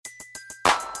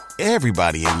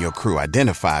Everybody in your crew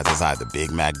identifies as either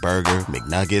Big Mac Burger,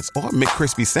 McNuggets, or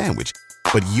McCrispy Sandwich.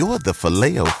 But you're the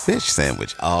Filet-O-Fish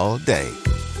Sandwich all day.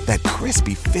 That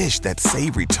crispy fish, that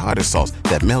savory tartar sauce,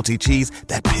 that melty cheese,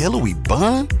 that pillowy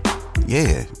bun.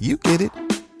 Yeah, you get it.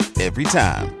 Every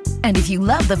time. And if you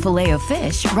love the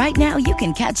Filet-O-Fish, right now you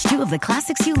can catch two of the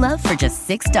classics you love for just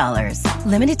 $6.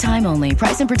 Limited time only.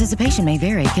 Price and participation may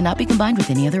vary. Cannot be combined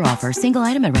with any other offer. Single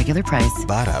item at regular price.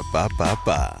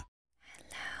 Ba-da-ba-ba-ba.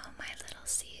 Hello, my little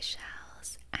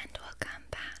seashells, and welcome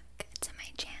back to my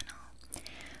channel.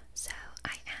 So,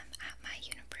 I am at my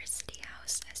university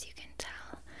house. As you can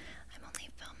tell, I'm only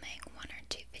filming 1 or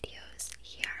 2 videos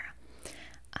here,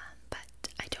 but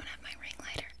I don't have my ring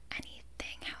light or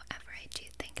anything. However, I do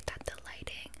think that the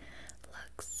lighting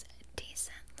looks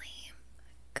decently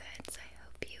good, so I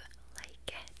hope you like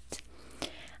it.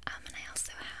 And I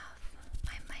also have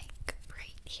my mic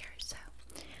right here, so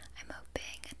I'm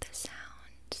hoping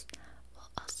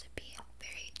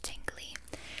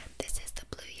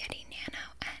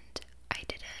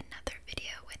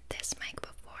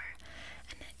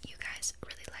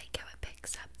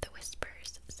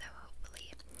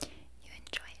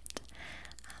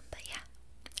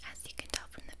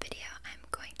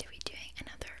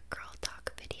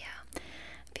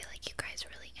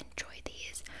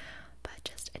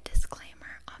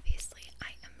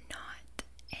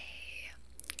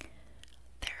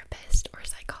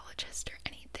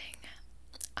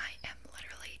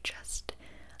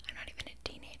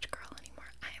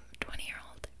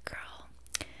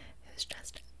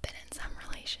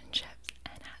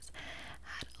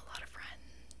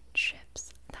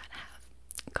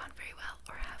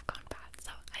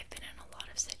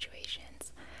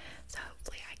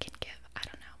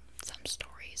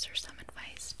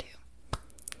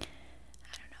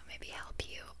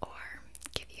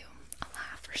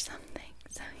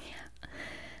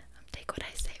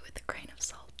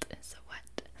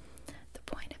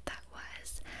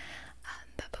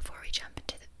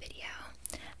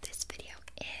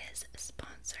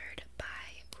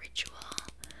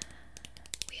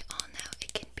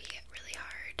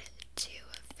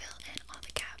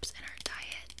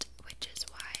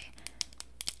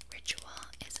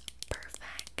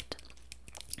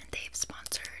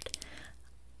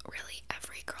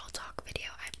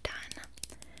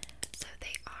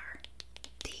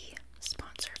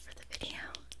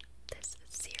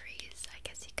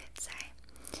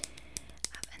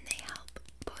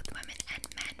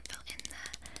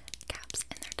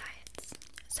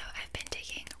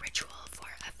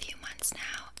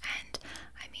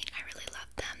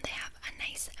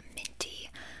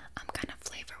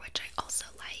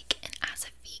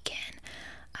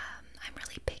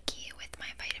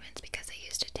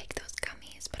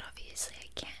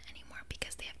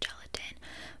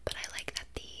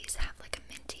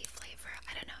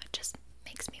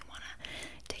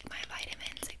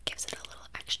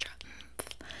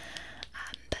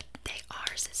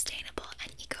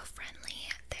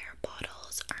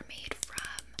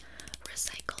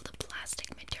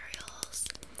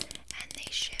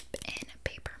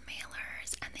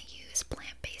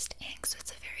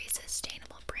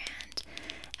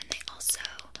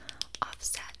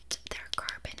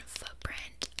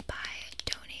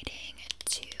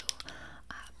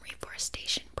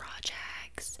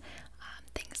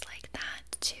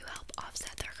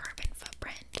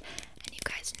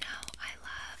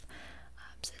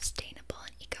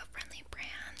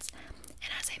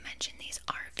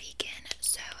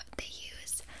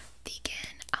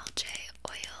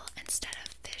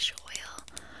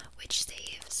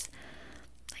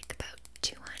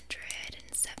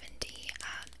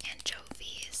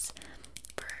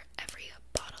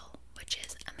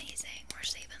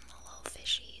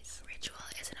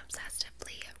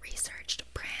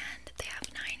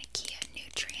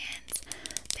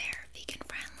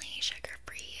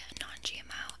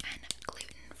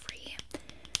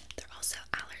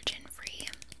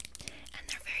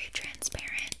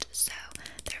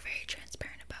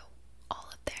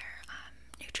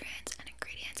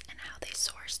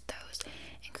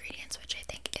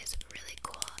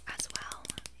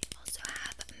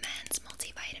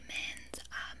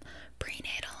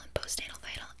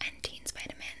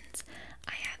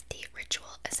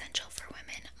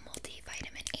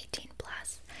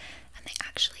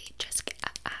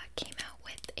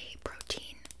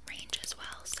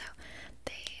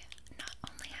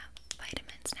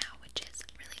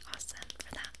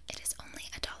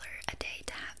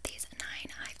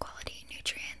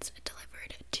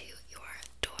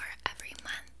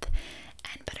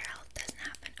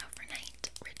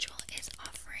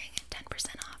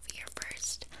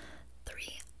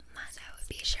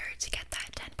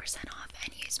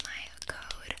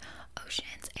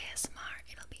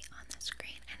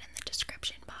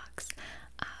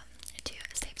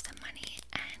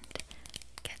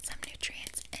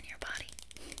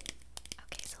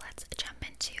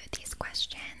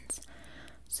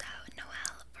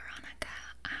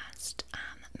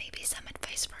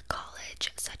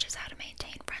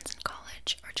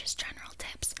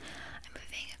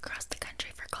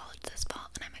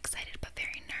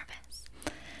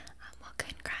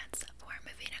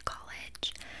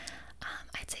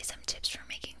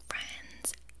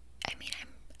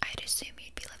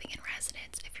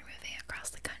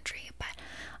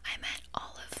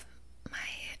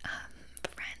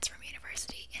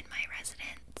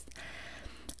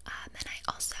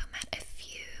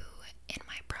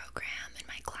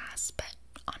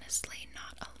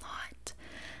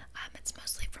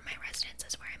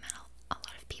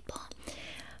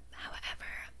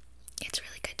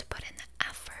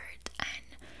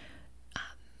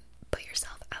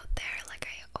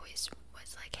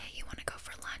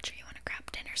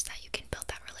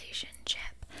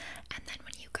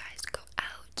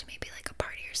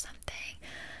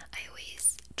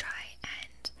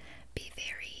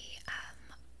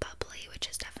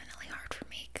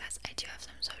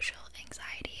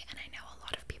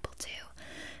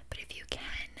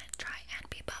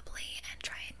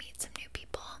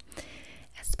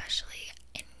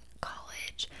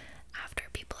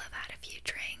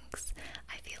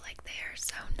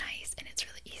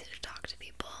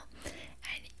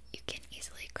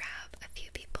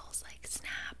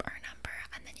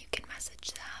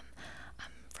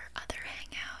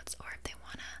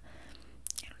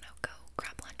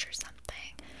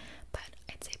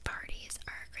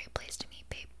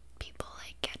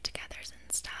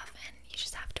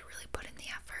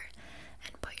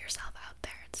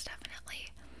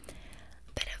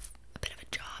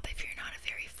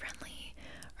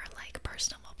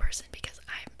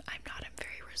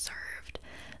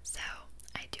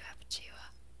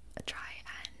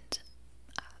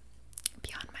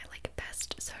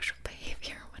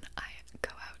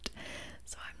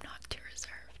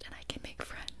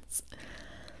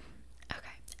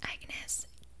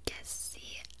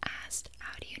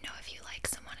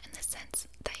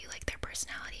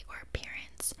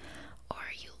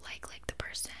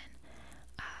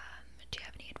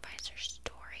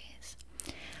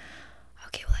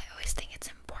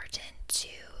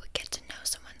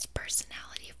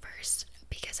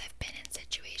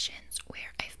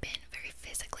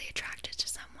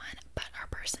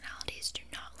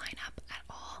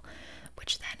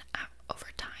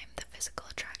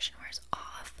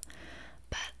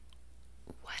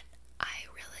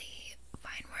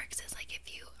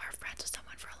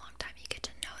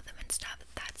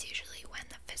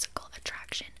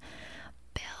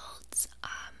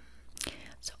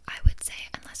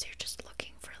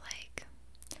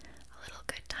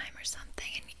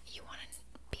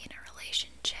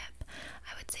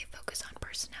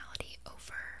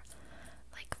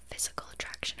physical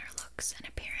attraction or looks and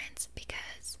appearance,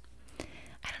 because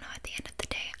I don't know, at the end of the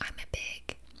day,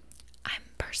 I'm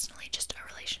personally just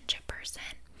a relationship person,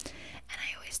 and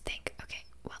I always think, okay,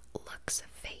 well, looks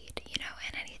fade, you know,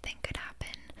 and anything could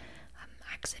happen,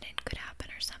 accident could happen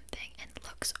or something, and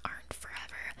looks aren't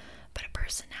forever, but a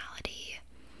personality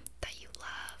that you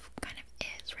love kind of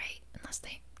is, right? Unless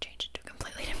they change it to a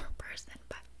completely different person,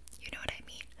 but you know what I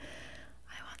mean.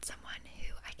 I want someone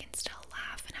who I can still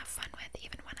laugh and have fun with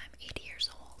even when I'm 80 years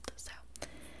old. So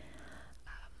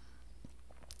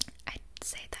I'd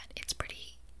say that it's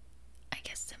pretty, I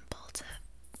guess, simple to,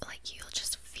 like, you'll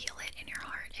just feel it in your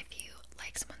heart if you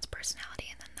like someone's personality,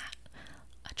 and then that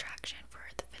attraction for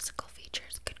the physical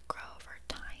features could grow over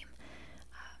time,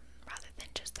 rather than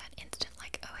just that instant,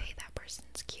 like, oh hey, that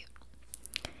person's cute.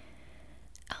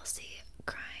 Elsie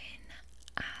Crying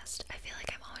asked, I feel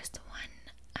like I'm always the one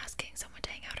asking someone to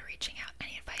hang out or reaching out.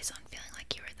 Any advice on feeling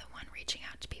like you were the one reaching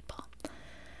out to people?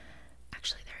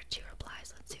 Actually, there are 2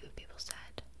 replies. Let's see what people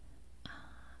said.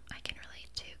 I can relate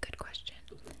to. Good question.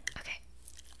 Okay,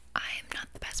 I am not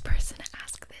the best person to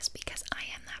ask this because I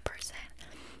am that person.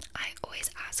 I always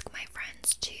ask my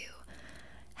friends to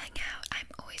hang out. I'm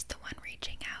always the one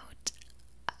reaching out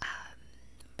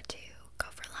to go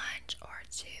for lunch or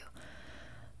to,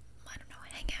 I don't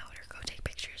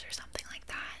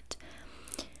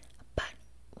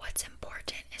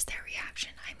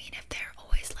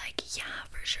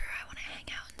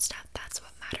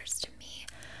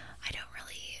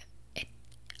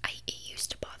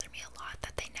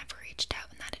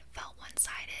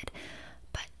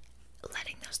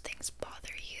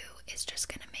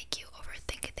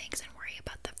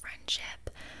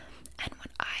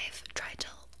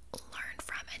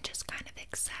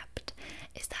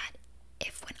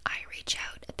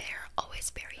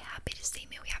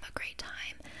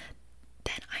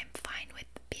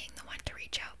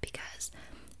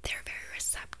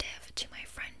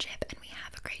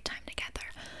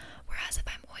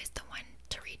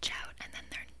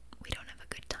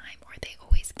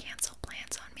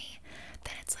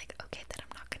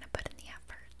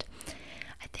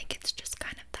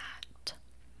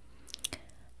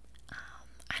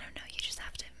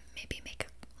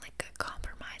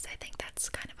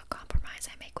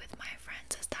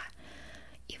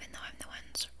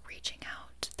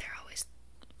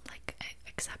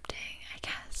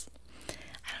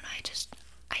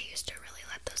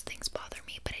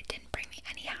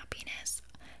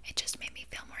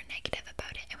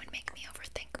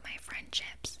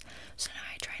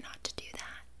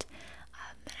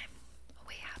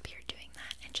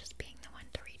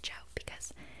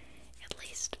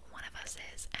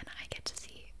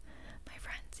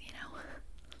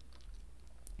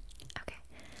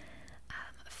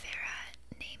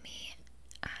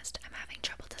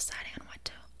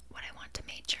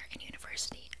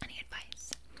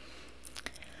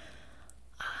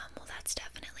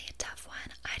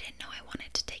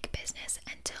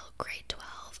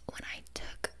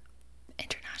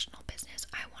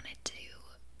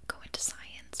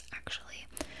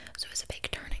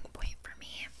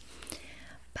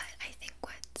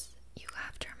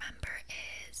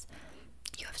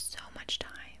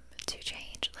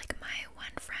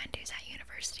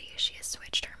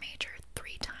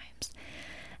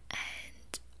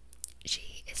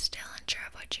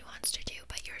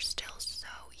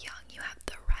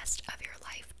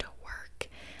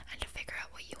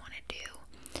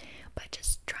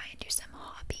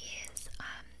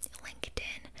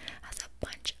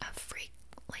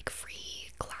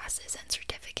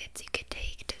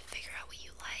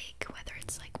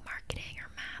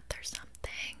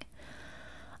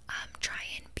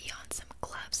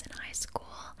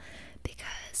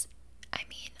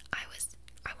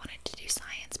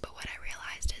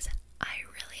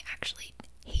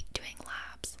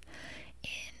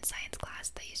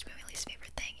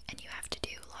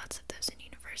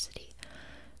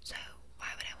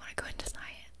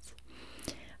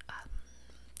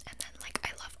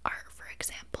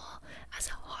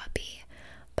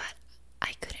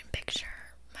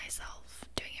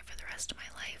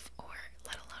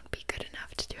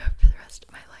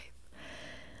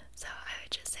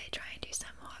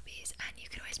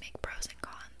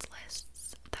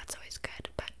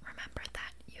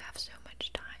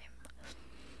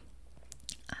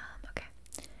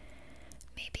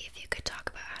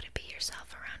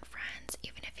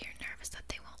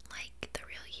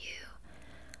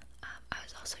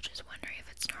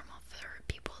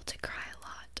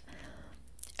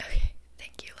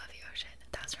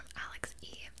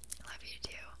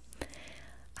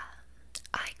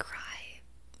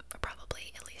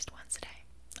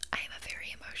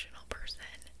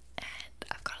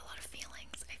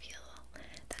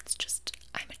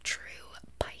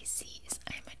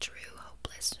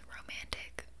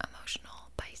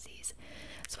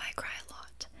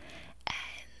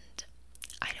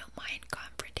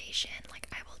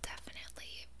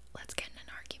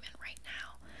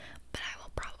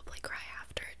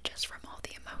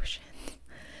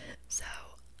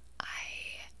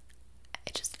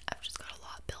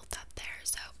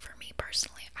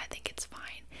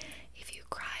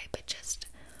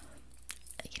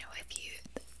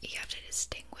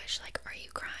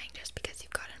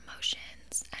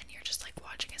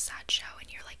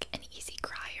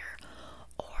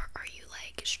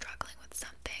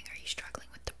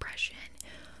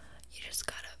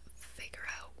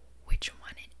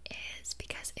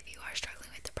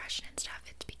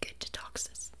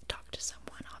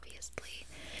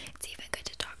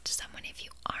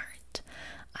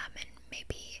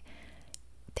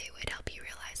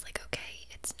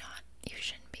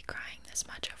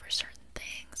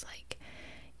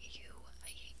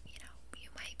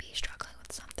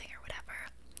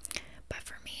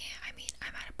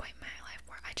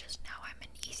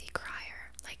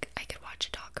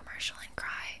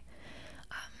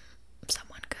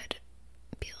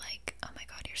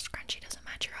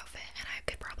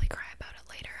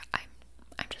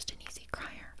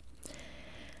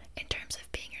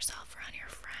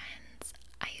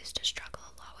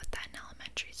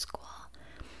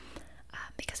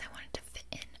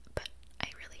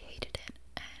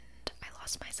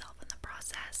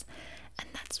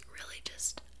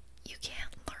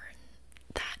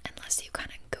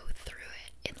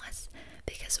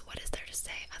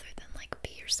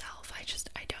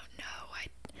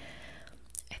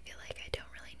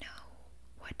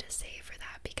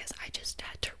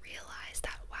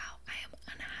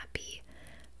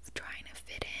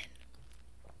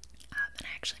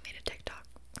actually made a TikTok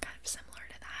kind of similar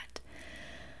to that.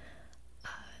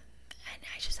 And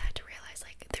I just had to realize,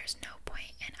 like, there's no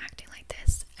point in acting like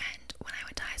this. And when I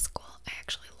went to high school, I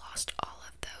actually lost all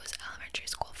of those elementary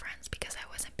school friends because I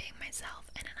wasn't being myself.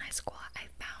 And in high school, I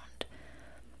found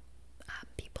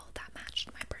people that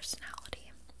matched my personality.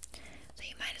 So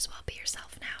you might as well be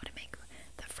yourself now to make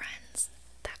the friends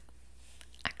that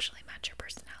actually match your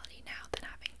personality now than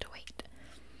having to wait.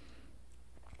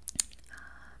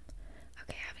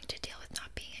 Okay, having to deal with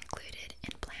not being included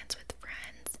in plans with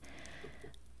friends.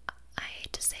 I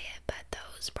hate to say it, but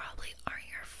those probably aren't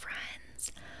your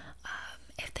friends.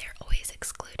 If they're always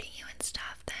excluding you and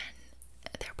stuff, then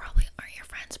they probably aren't your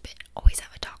friends, but always have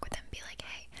a talk with them. Be like,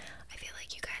 hey, I feel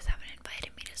like you guys haven't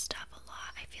invited me to stuff a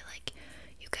lot. I feel like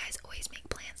you guys always make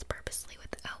plans purposely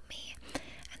without me,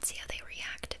 and see how they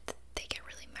react. If they get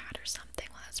really mad or something,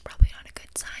 well, that's probably not a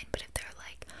good sign. But if they're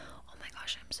like, oh my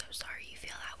gosh, I'm so sorry you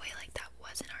feel that way, like that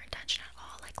wasn't our intention at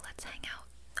all, like let's hang out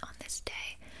on this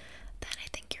day, then I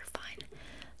think you're fine.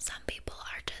 Some people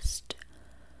are just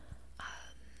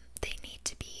they need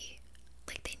to be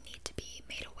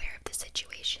made aware of the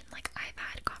situation. Like, I've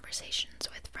had conversations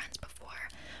with friends before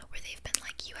where they've been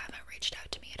like, you haven't reached out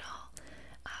to me at all,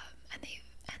 and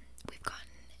we've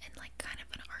gotten in like kind of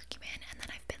an argument, and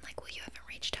then I've been like, well, you haven't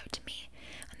reached out to me,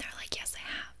 and they're like, yes, I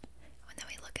have. And then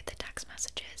we look at the text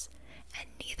messages and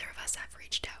neither of us have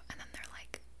reached out, and then they're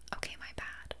like, okay, my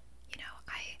bad, you know,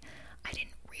 I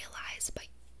didn't realize, but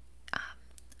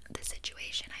the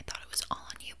situation, I thought it was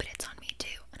all on you, but it's on me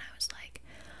too. And I was like,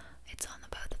 it's on the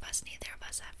both of us, neither of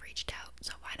us have reached out,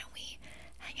 so why don't we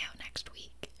hang out next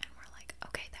week? And we're like,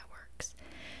 okay, that works.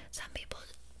 Some people,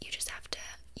 you just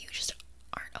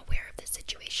aren't aware of the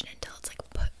situation until it's like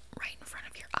put right in front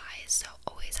of your eyes, so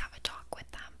always have a talk with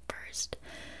them first.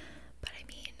 But I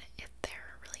mean, if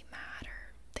they're really mad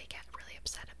or they get really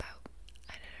upset about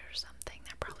it or something,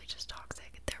 they're probably just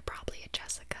toxic. They're probably a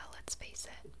Jessica, let's face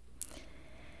it.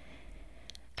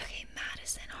 Okay,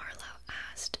 Madison Harlow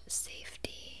asked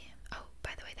safety. Oh,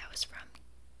 by the way, that was from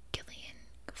Gillian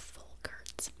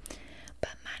Folkerts.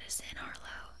 But Madison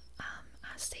Harlow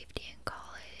asked safety in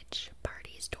college,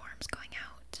 parties, dorms, going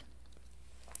out.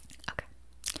 Okay.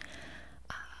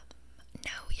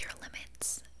 Know your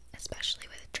limits, especially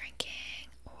with drinking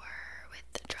or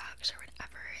with drugs or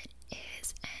whatever it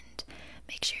is, and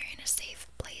make sure you're in a safe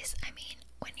place. I mean,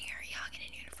 when you're young and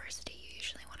in university, you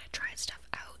usually want to try stuff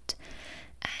out.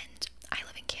 And I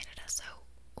live in Canada, so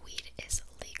weed is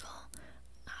legal.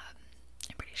 I'm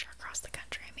pretty sure across the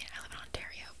country. I mean, I live in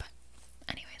Ontario, but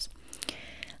anyways,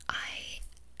 I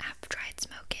have tried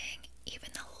smoking even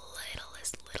the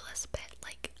littlest bit.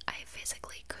 Like, I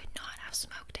physically could not have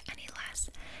smoked any less,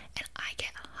 and I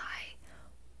get high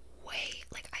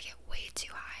I get way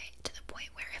too high, to the point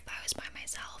where if I was by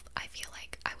myself, I feel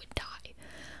like I would die.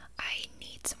 I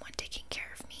need someone taking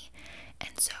care of me,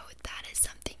 and so that is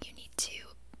something you need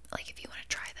to, like, if you want to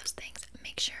try those things,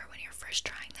 make sure when you're first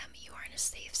trying them, you are in a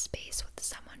safe space with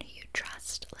someone who you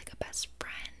trust, like a best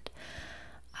friend.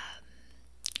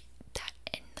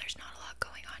 And there's not a lot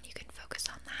going on, you can focus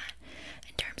on that.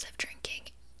 In terms of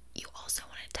drinking, you also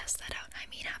want to test that out. I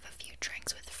mean, have a few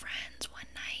drinks with friends one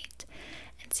night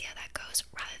and see how that goes,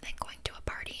 rather than going to a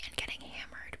party and getting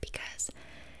hammered, because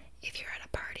if you're at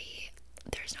a party,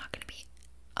 there's not going to be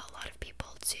a lot of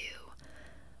people to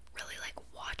really like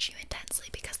watch you intensely,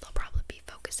 because they'll probably be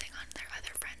focusing on their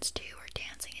other friends too, or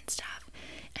dancing and stuff,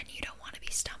 and you don't want to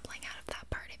be stumbling out of that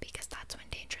party, because that's when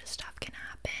dangerous stuff can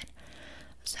happen.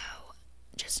 So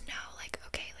just know, like,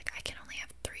 okay, like, I can only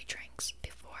have 3 drinks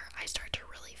before I start to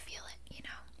really feel it, you know.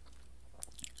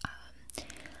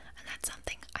 And that's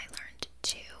something I learned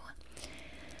too.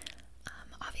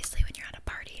 Obviously, when you're at a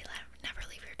party, never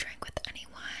leave your drink with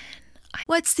anyone.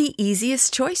 What's the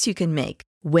easiest choice you can make?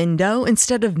 Window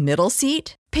instead of middle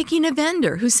seat? Picking a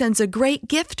vendor who sends a great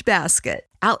gift basket?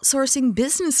 Outsourcing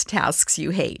business tasks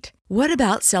you hate? What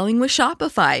about selling with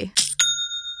Shopify?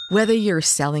 Whether you're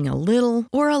selling a little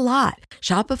or a lot,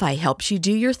 Shopify helps you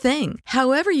do your thing,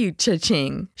 however you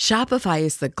cha-ching. Shopify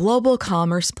is the global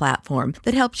commerce platform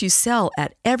that helps you sell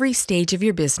at every stage of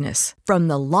your business. From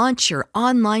the launch your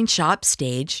online shop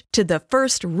stage to the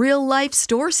first real-life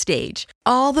store stage,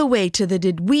 all the way to the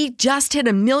did we just hit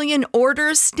 1 million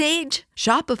orders stage.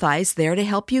 Shopify's there to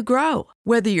help you grow.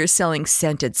 Whether you're selling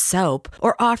scented soap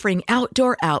or offering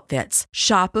outdoor outfits,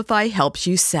 Shopify helps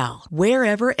you sell.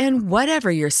 Wherever and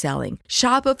whatever you're selling,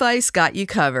 Shopify's got you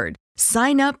covered.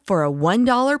 Sign up for a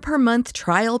 $1 per month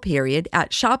trial period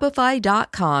at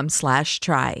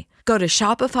shopify.com/try. Go to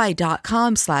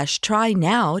shopify.com/try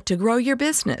now to grow your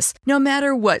business, no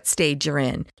matter what stage you're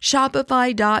in.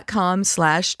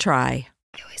 Shopify.com/try.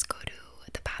 I always go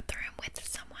to the bathroom with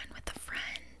someone, with a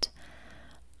friend.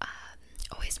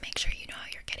 Always make sure you know how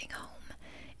you're getting home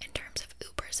in terms of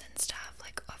Ubers and stuff.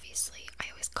 Like, obviously, I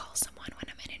always call someone when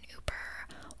I'm in an Uber,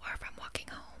 or if I'm walking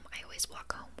home, I always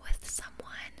walk home with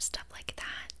someone, stuff like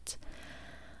that.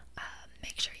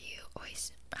 Make sure you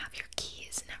always have your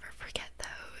keys, never forget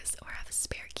those, or have a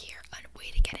spare key or a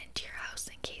way to get into your house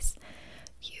in case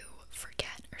you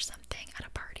forget or something at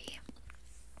a party.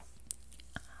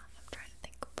 I'm trying to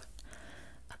think.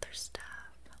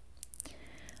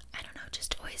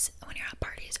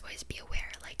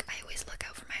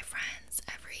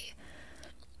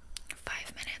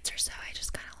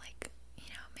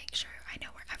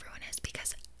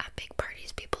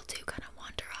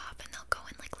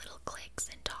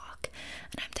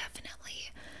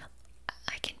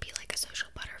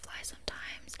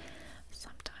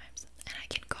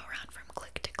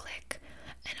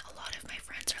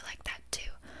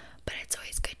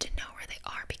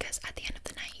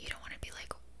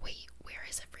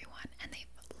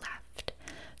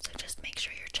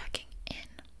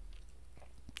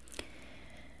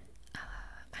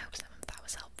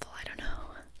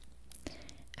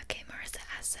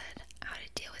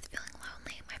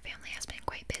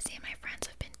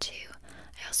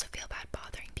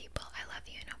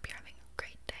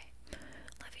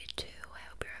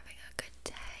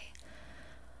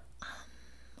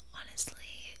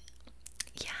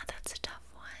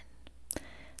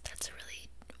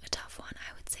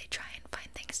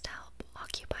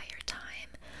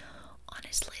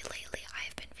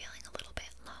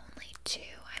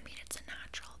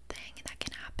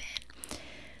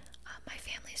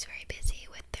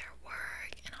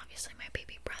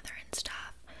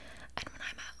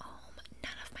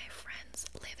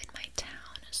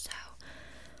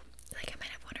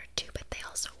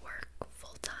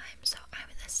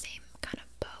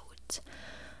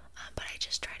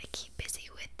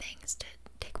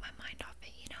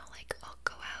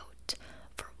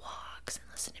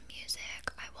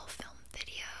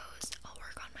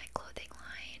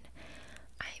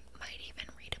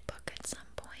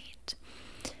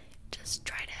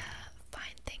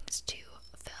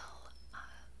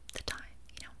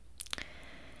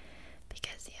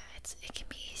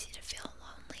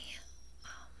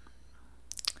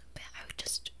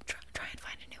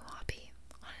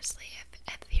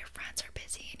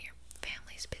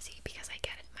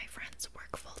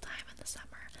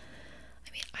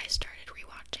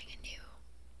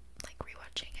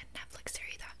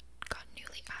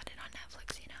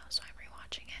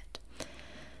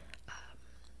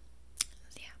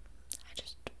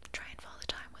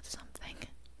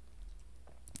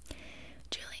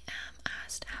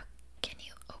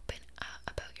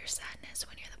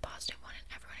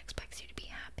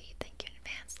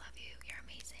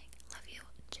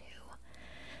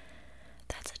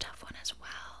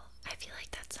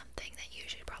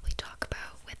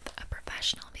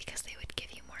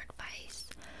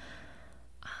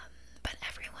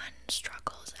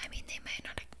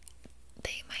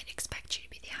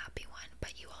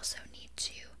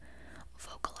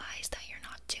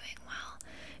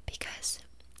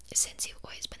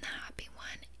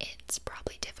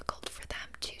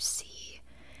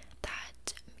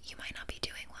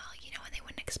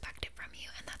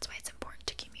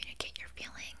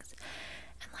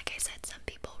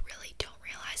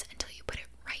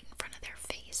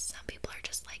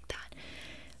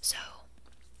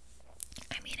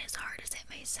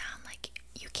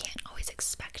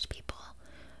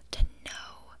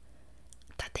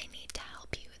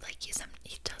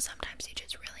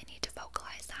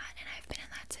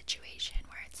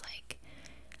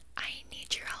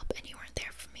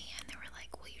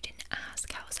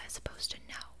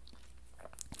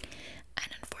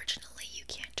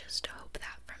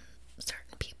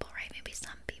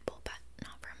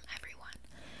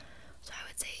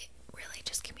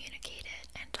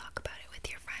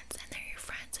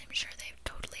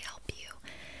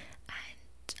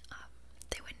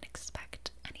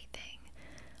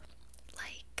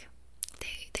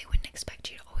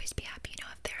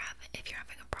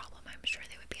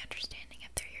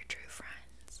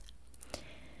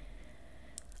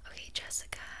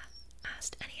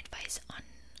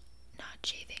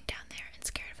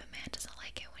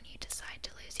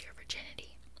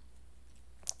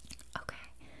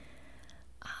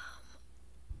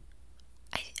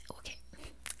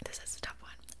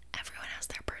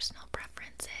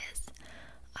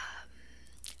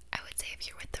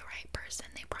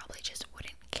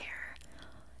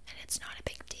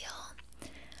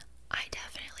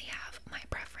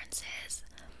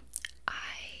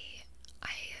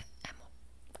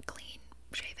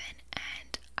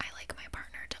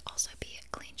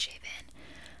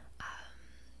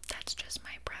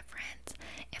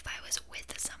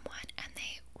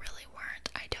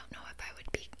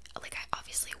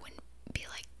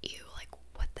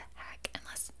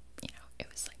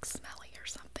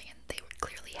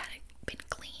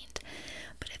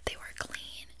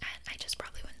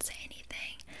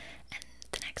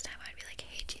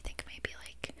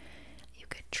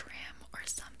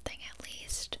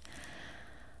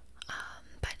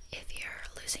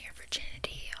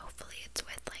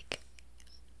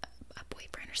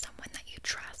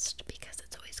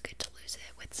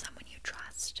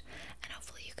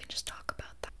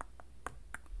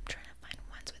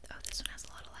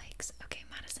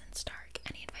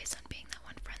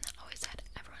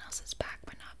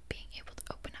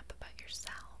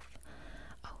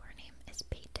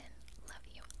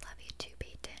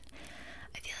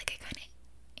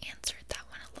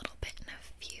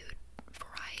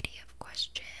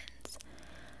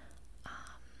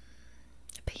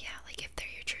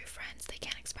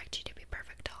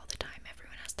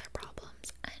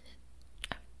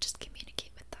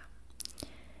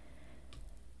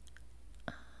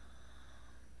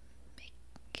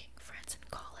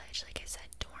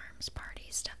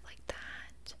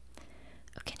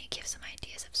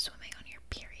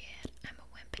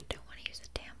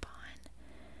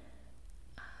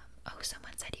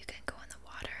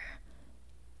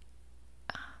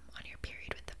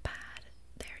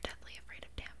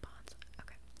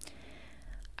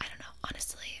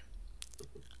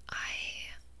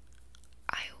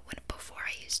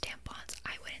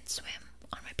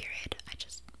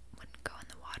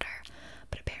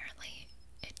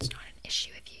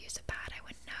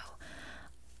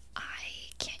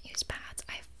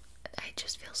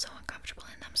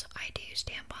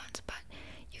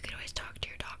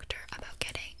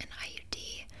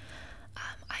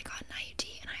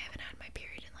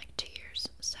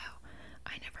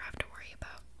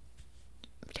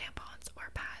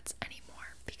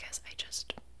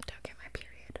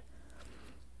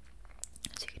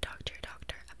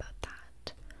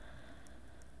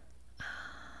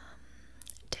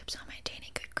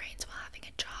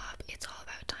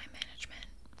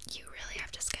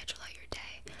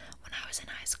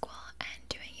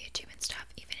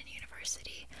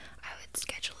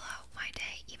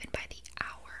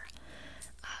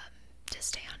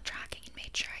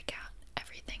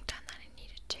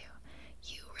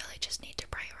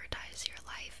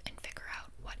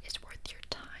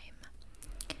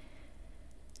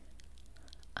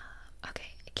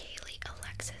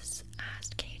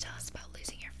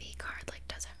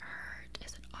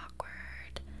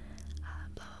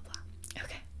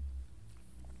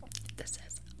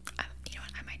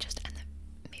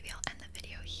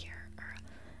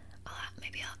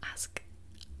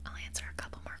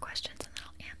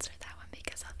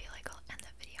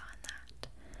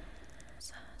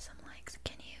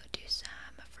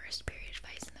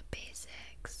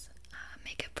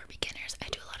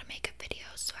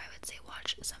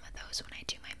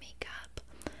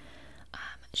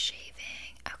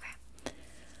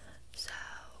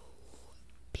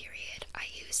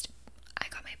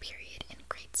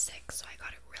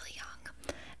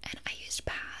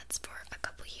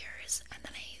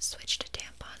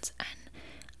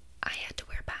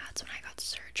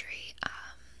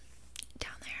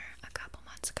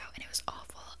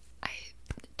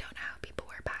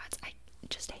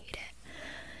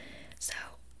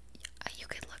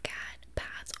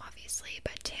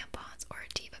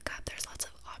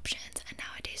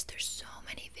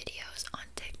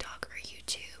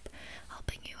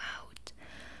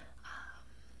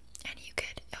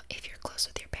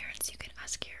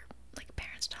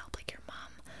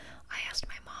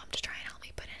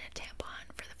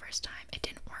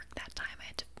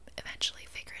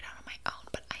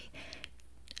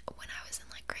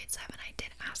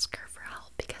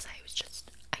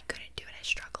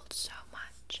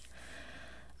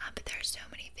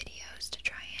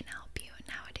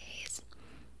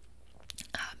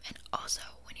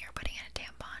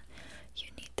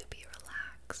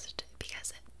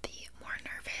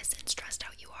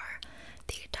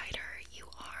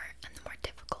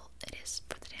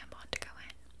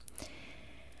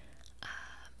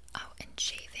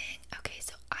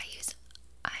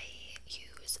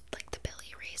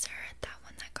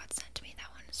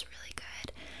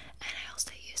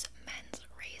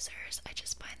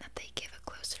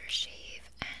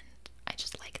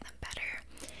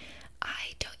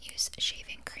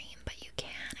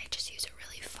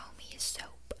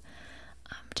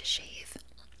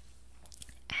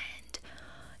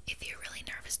 if you're really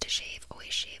nervous to shave,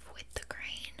 always shave with the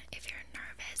grain if you're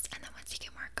nervous, and then once you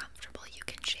get more comfortable, you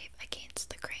can shave against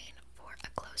the grain for a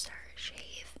closer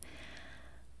shave.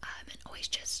 And always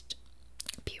just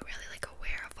be really like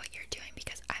aware of what you're doing,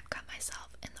 because I've got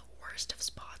myself in the worst of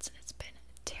spots and it's been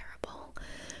terrible.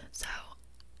 So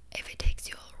if it takes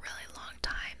you a really long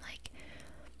time, like,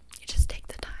 you just take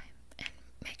the time and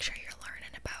make sure you're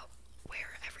learning about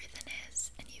where everything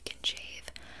is and you can shave.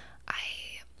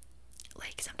 I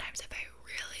like, sometimes if I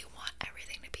really want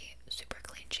everything to be super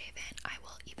clean shaven, I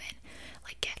will even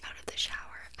like get out of the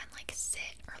shower and like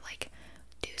sit or like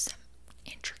do some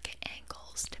intricate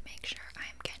angles to make sure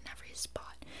I'm getting every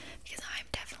spot, because I'm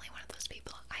definitely one of those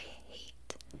people. I hate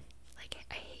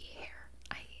hair.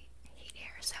 I hate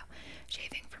hair. So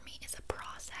shaving for me is a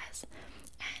process,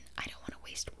 and I don't want to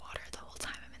waste water the whole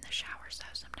time I'm in the shower. So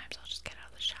sometimes I'll just get out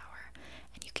of the shower,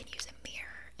 and you can use a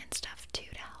mirror and stuff too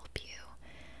to help you.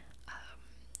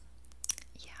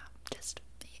 Yeah, just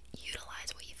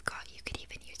utilize what you've got. You could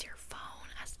even use your phone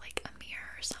as like a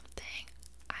mirror or something.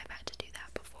 I've had to do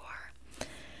that before.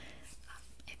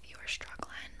 If you are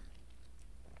struggling.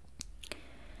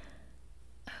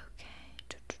 Okay.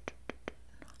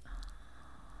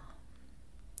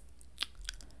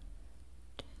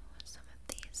 Some of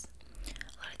these.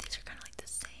 A lot of these are kind of like the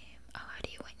same. Oh, how do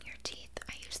you whiten your teeth?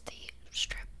 I use the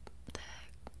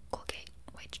Colgate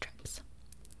white strips.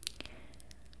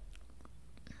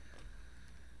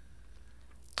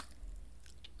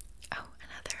 Oh,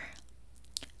 another.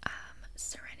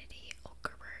 Serenity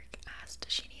Olkerberg asked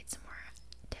she needs some more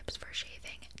tips for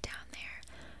shaving down there.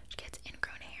 She gets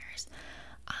ingrown hairs.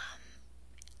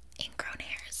 Ingrown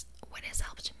hairs, what has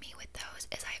helped me with those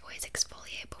is I always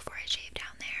exfoliate before I shave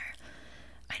down there.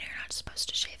 I know you're not supposed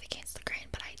to shave against the grain,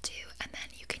 but I do. And then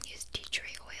you can use tea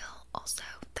tree oil also.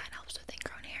 That helps with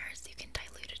ingrown hairs. You can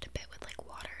dilute it a bit with like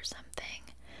water or something.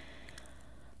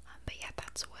 But yeah,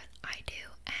 that's what I do.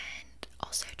 And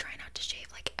also try not to shave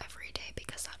like every day,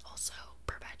 because that also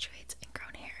perpetuates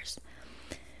ingrown hairs.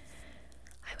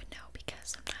 I would know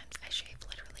because sometimes I shave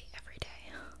literally every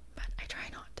day, but I try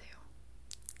not to.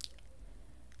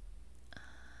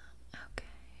 Okay.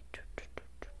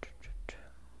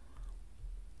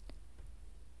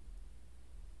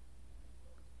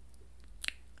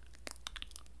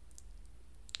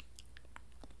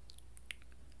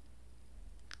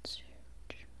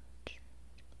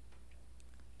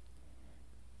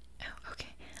 Oh, okay.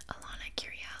 Alana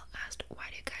Curiel asked, why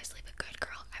do guys leave a good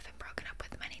girl? I've been broken up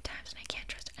with many times and I can't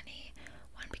trust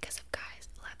anyone because of guys.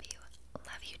 Love you.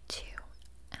 Love you too.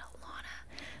 And Alana,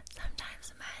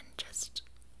 sometimes men just,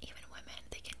 even women,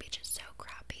 they can be just so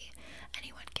crappy.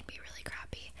 Anyone can be really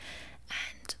crappy.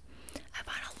 And I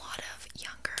find a lot of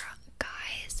younger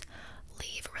guys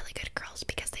leave really good girls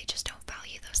because they just don't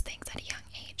value those things at a young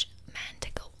age. Men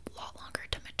take a lot longer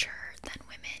to mature than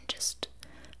women, just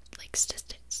like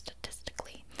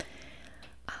statistically.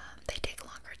 They take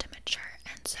longer to mature,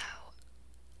 and so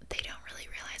they don't really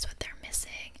realize what they're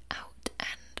missing out.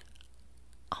 And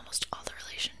almost all the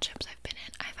relationships I've been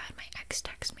in, I've had my ex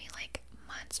text me like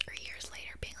months or years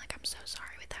later being like, I'm so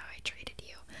sorry with how I treated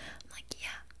you. I'm like,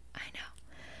 yeah, I know.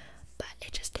 But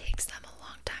it just takes them a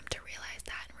long time to realize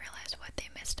that and realize what they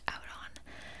missed out on.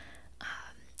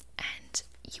 And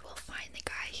you will find the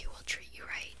guy who will treat you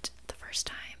right the first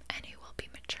time and who will be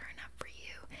mature enough for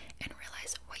you and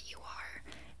realize what you are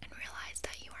and realize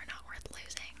that you are not worth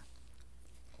losing.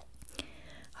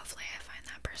 Hopefully I find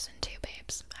that person too,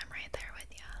 babes. I'm right there with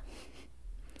you.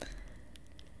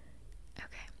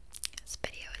 Okay, this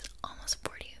video is almost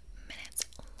 40 minutes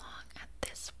long at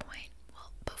this point,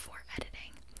 well, before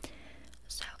editing.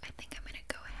 So I think I'm gonna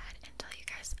go ahead and tell you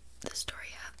guys the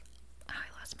story of how I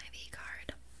lost my V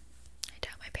card. I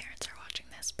doubt my parents are watching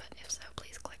this, but if so,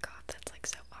 please click off. That's like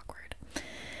so awkward.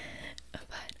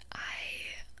 But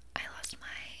I lost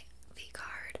my V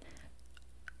card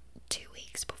 2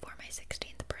 weeks before my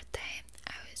 16th birthday.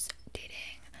 I was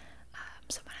dating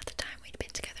someone at the time. We'd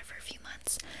been together for a few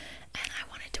months, and I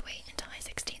wanted to wait until my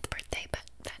 16th birthday, but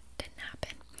that didn't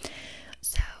happen.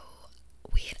 So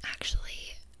we had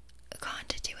actually gone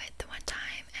to do it the one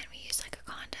time, and we used like a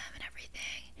condom and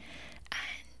everything,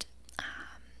 and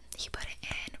he put it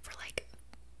in for like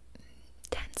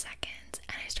 10 seconds,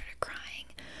 and I started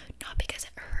crying. Not because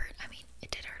it hurt. I mean,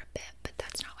 it did hurt a bit, but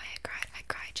that's not why I cried. I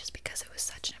cried just because it was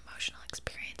such an emotional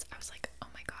experience. I was like, oh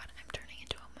my god, I'm turning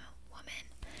into a woman.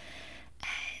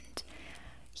 And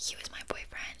he was my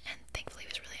boyfriend, and thankfully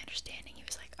he was really understanding. He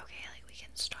was like, okay, like, we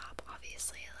can stop,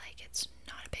 obviously, like, it's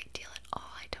not a big deal at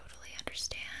all. I totally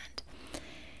understand.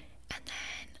 And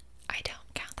then I don't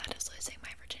count that as losing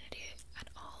my virginity at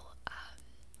all.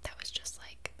 That was just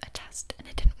like a test, and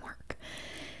it didn't work.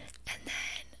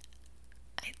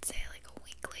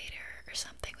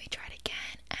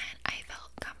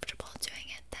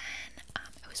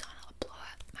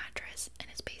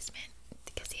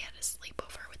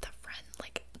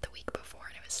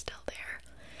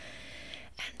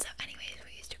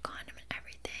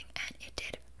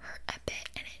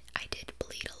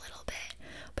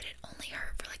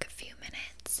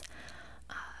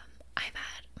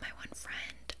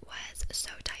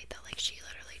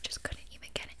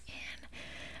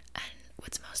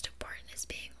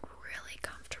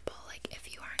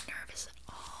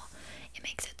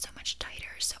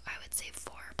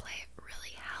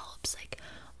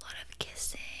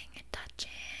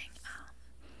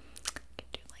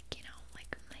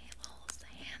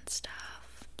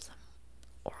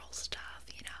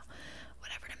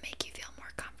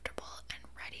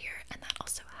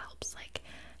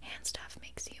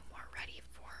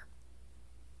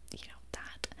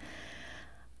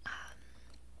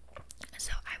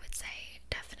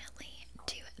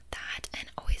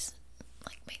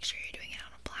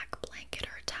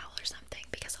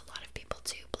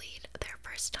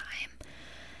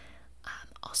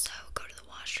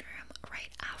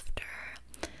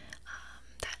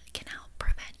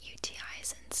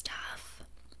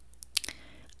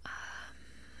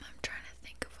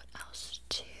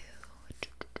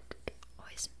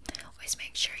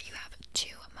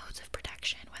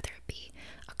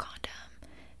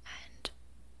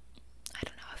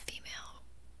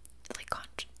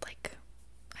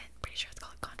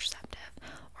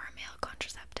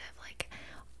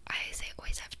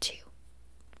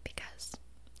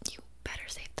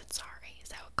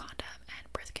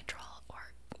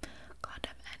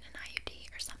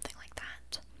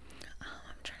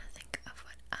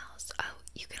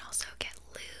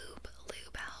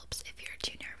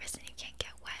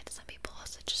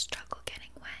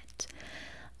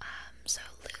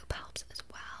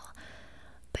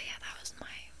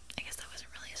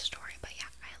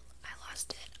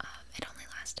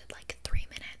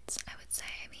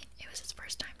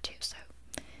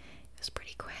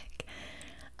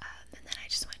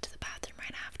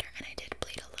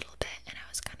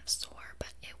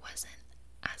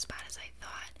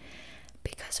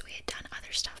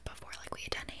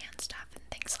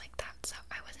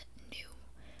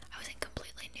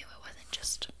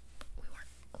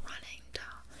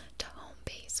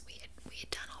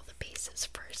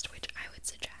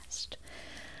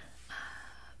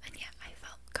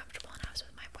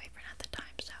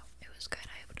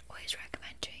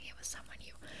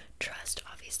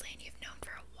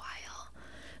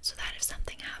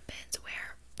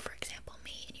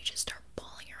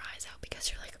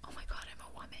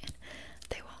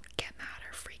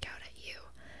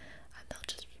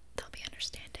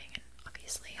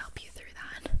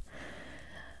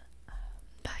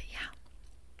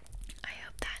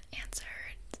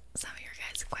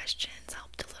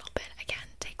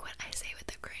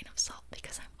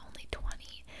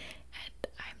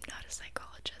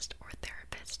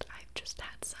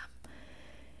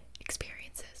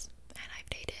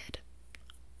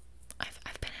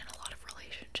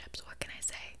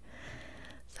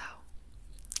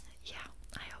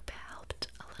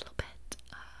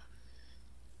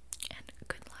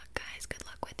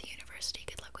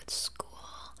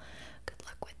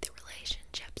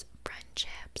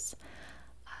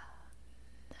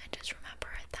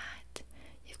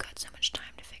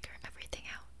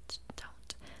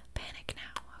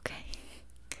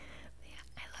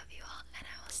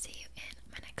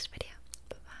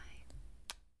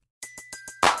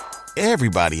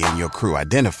 Everybody in your crew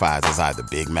identifies as either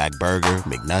Big Mac Burger,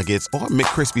 McNuggets, or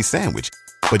McCrispy Sandwich.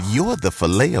 But you're the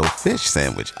Filet-O-Fish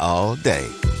Sandwich all day.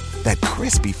 That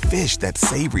crispy fish, that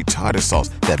savory tartar sauce,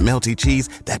 that melty cheese,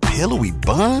 that pillowy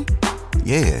bun.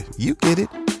 Yeah, you get it.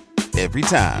 Every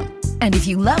time. And if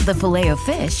you love the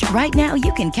Filet-O-Fish, right now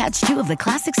you can catch 2 of the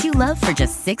classics you love for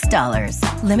just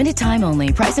 $6. Limited time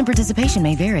only. Price and participation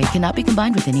may vary. Cannot be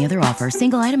combined with any other offer.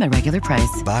 Single item at regular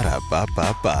price.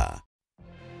 Ba-da-ba-ba-ba.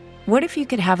 What if you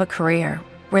could have a career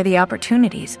where the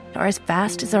opportunities are as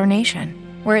vast as our nation,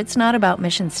 where it's not about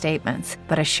mission statements,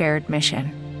 but a shared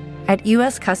mission? At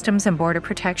U.S. Customs and Border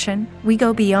Protection, we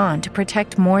go beyond to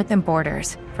protect more than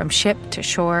borders. From ship to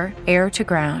shore, air to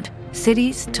ground,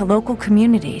 cities to local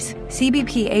communities,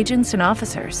 CBP agents and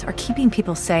officers are keeping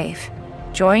people safe.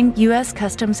 Join U.S.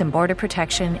 Customs and Border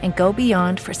Protection and go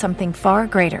beyond for something far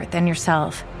greater than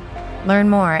yourself. Learn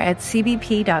more at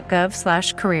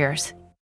cbp.gov/careers.